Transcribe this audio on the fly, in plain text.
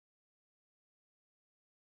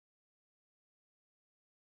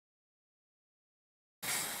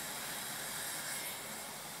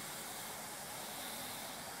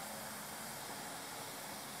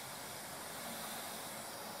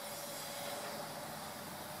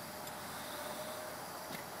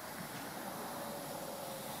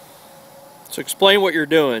So explain what you're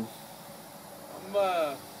doing.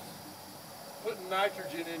 I'm putting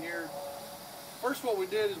nitrogen in here. First, what we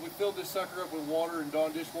did is we filled this sucker up with water and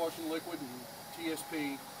Dawn dishwashing liquid and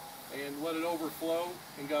TSP and let it overflow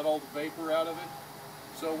and got all the vapor out of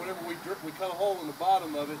it. So whenever we cut a hole in the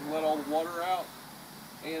bottom of it and let all the water out,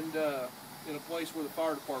 and in a place where the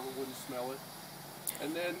fire department wouldn't smell it.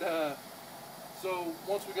 And then, so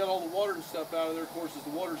once we got all the water and stuff out of there, of course, as the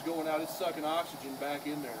water's going out, it's sucking oxygen back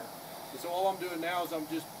in there. And so all I'm doing now is I'm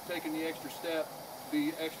just taking the extra step to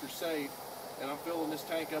be extra safe, and I'm filling this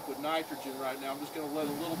tank up with nitrogen right now. I'm just going to let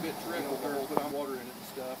a little bit trickle there and put water in it and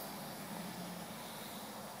stuff.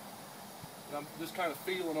 And I'm just kind of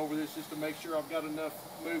feeling over this just to make sure I've got enough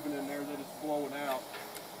moving in there that it's blowing out.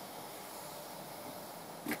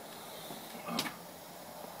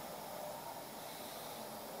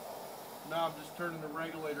 Now I'm just turning the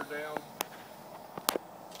regulator down,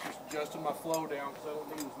 just adjusting my flow down because I don't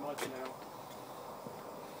need as much now.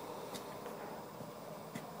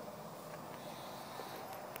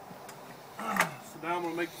 So now I'm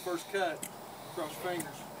going to make the first cut. Cross your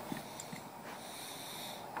fingers.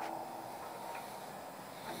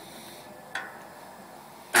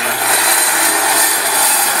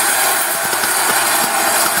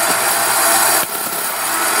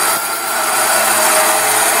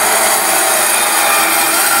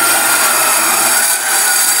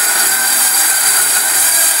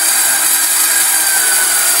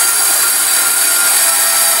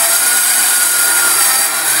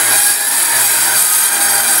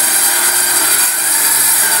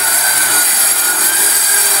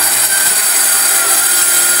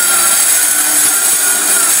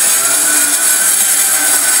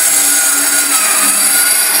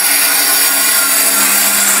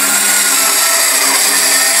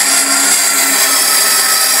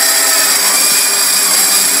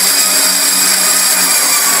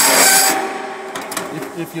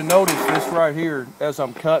 If you notice this right here, as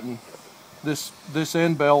I'm cutting, this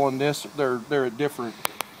end bell and this, they're at different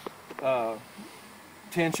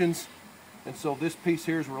tensions, and so this piece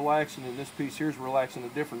here is relaxing and this piece here is relaxing a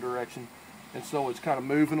different direction, and so it's kind of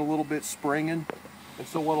moving a little bit, springing. And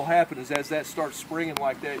so what'll happen is as that starts springing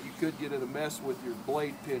like that, you could get in a mess with your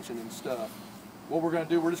blade pinching and stuff. What we're going to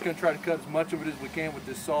do, we're just going to try to cut as much of it as we can with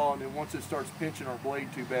this saw, and then once it starts pinching our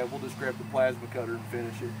blade too bad, we'll just grab the plasma cutter and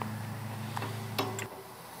finish it.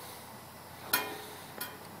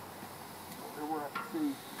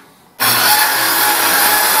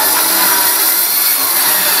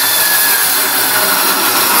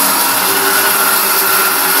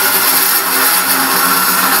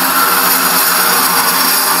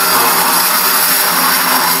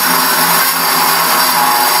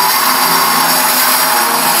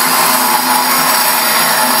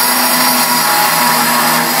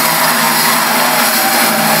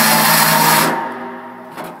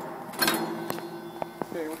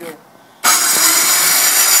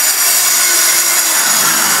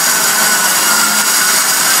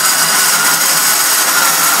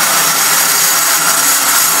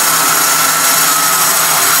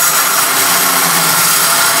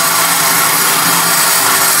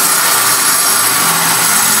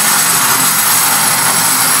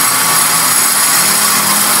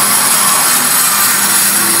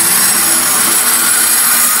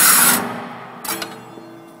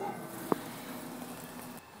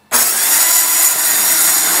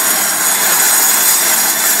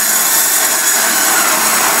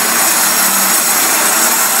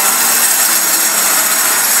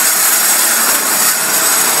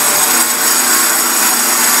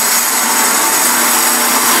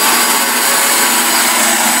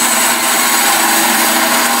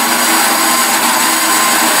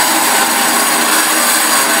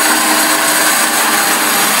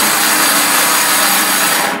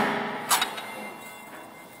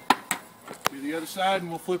 The other side and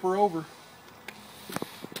we'll flip her over.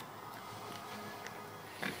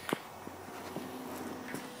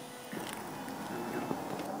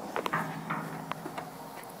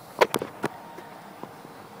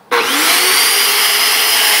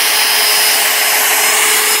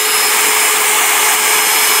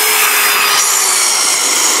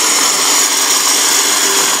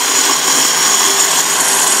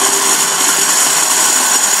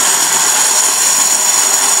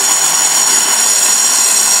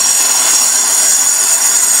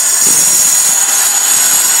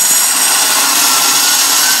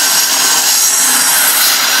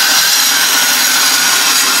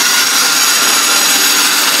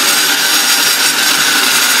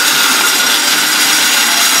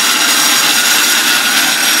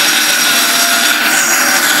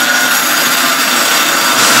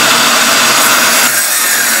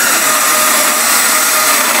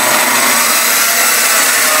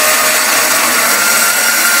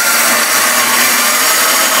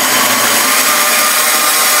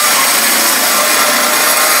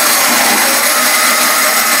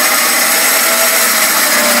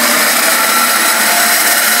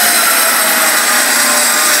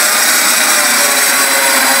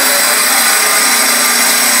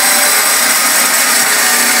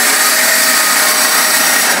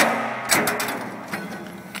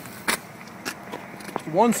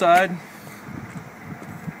 one side.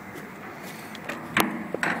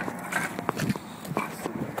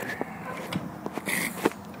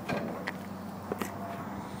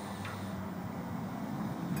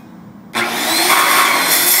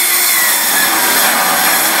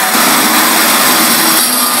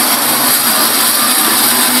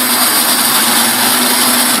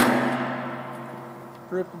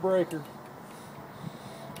 Grip the breaker.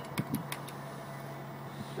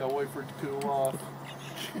 Gotta wait for it to cool off.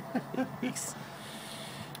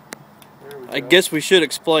 I guess we should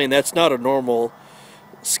explain that's not a normal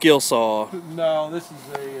skill saw. No, this is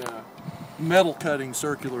a metal cutting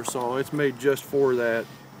circular saw. It's made just for that.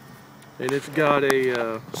 And it's got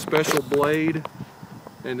a special blade,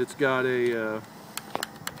 and it's got a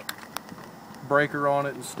breaker on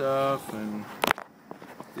it and stuff, and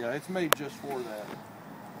yeah, it's made just for that.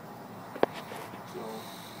 So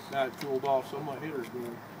now it cooled off, so I'm gonna hit her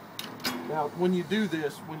again. Now, when you do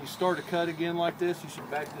this, when you start a cut again like this, you should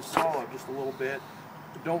back this saw up just a little bit.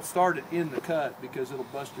 Don't start it in the cut because it'll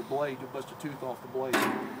bust your blade. You'll bust a tooth off the blade.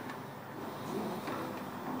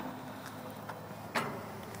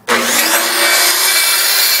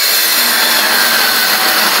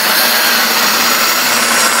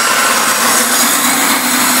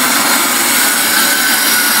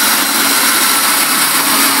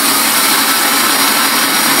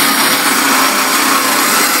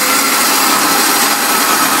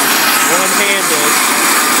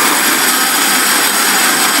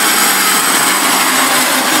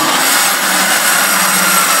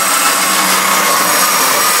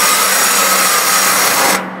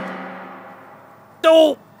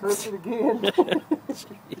 Oh! Press it again.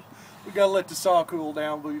 We gotta let the saw cool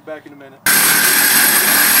down. We'll be back in a minute.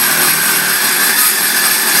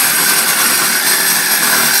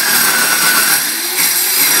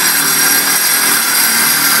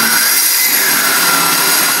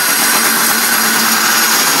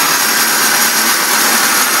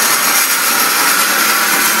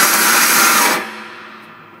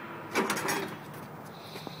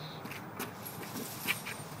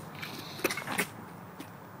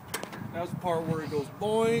 That's the part where it goes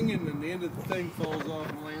boing and then the end of the thing falls off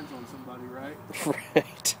and lands on somebody, right?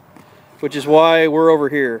 Right. Which is why we're over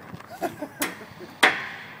here.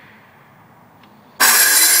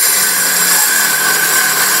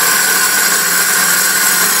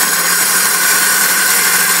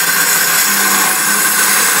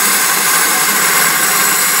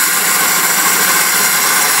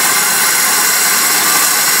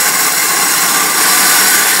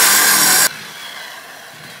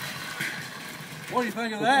 What do you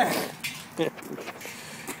think of that?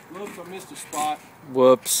 Whoops, I missed a spot.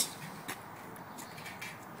 Whoops.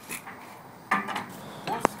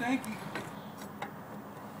 What's stanky?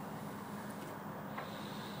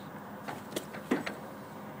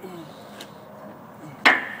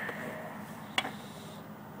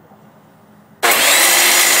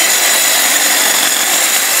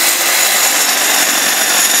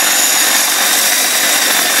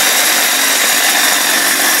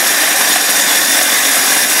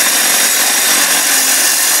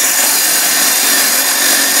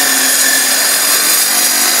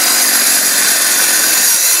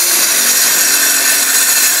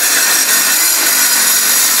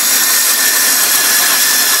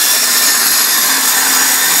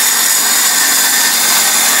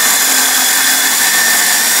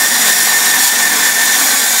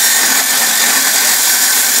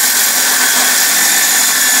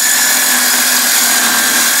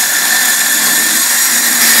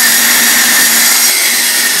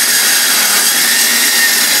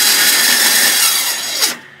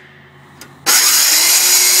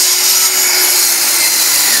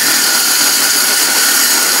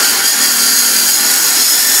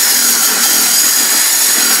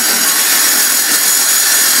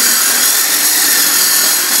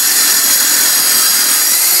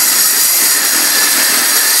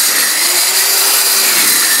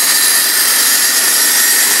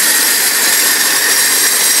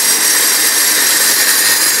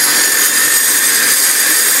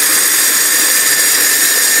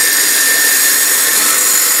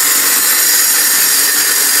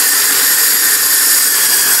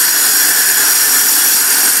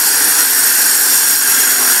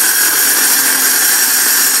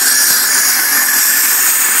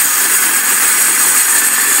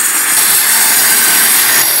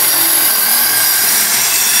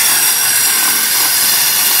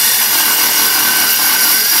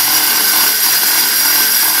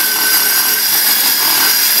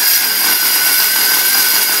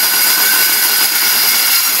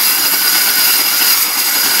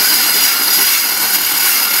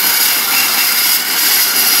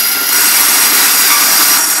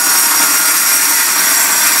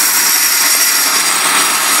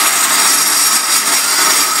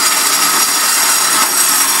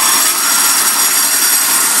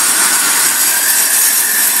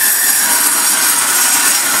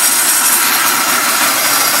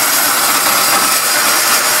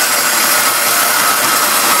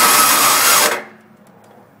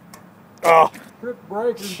 Trip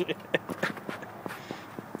breaker.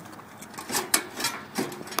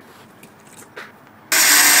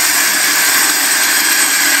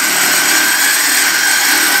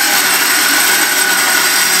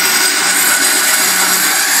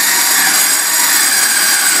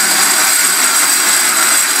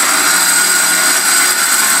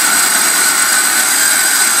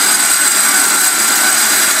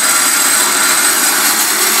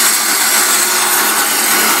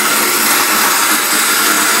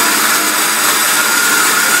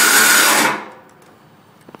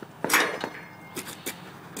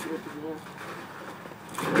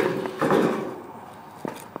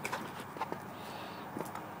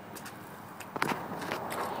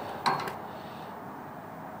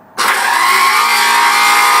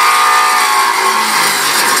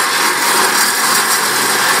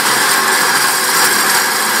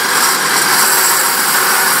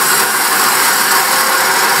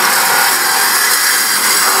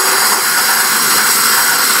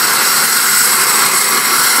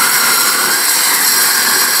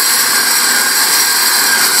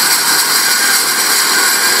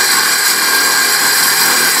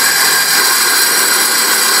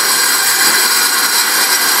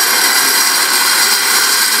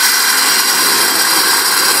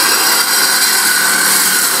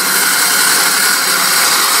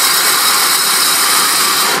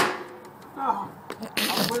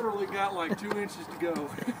 I've literally got like 2 inches to go.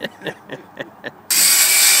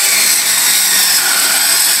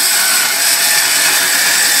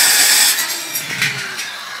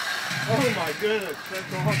 Oh my goodness,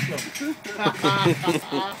 that's awesome.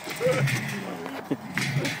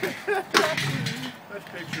 That's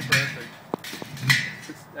picture perfect.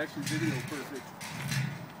 It's actually video perfect.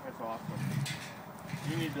 That's awesome.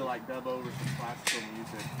 You need to like dub over some classical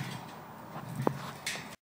music.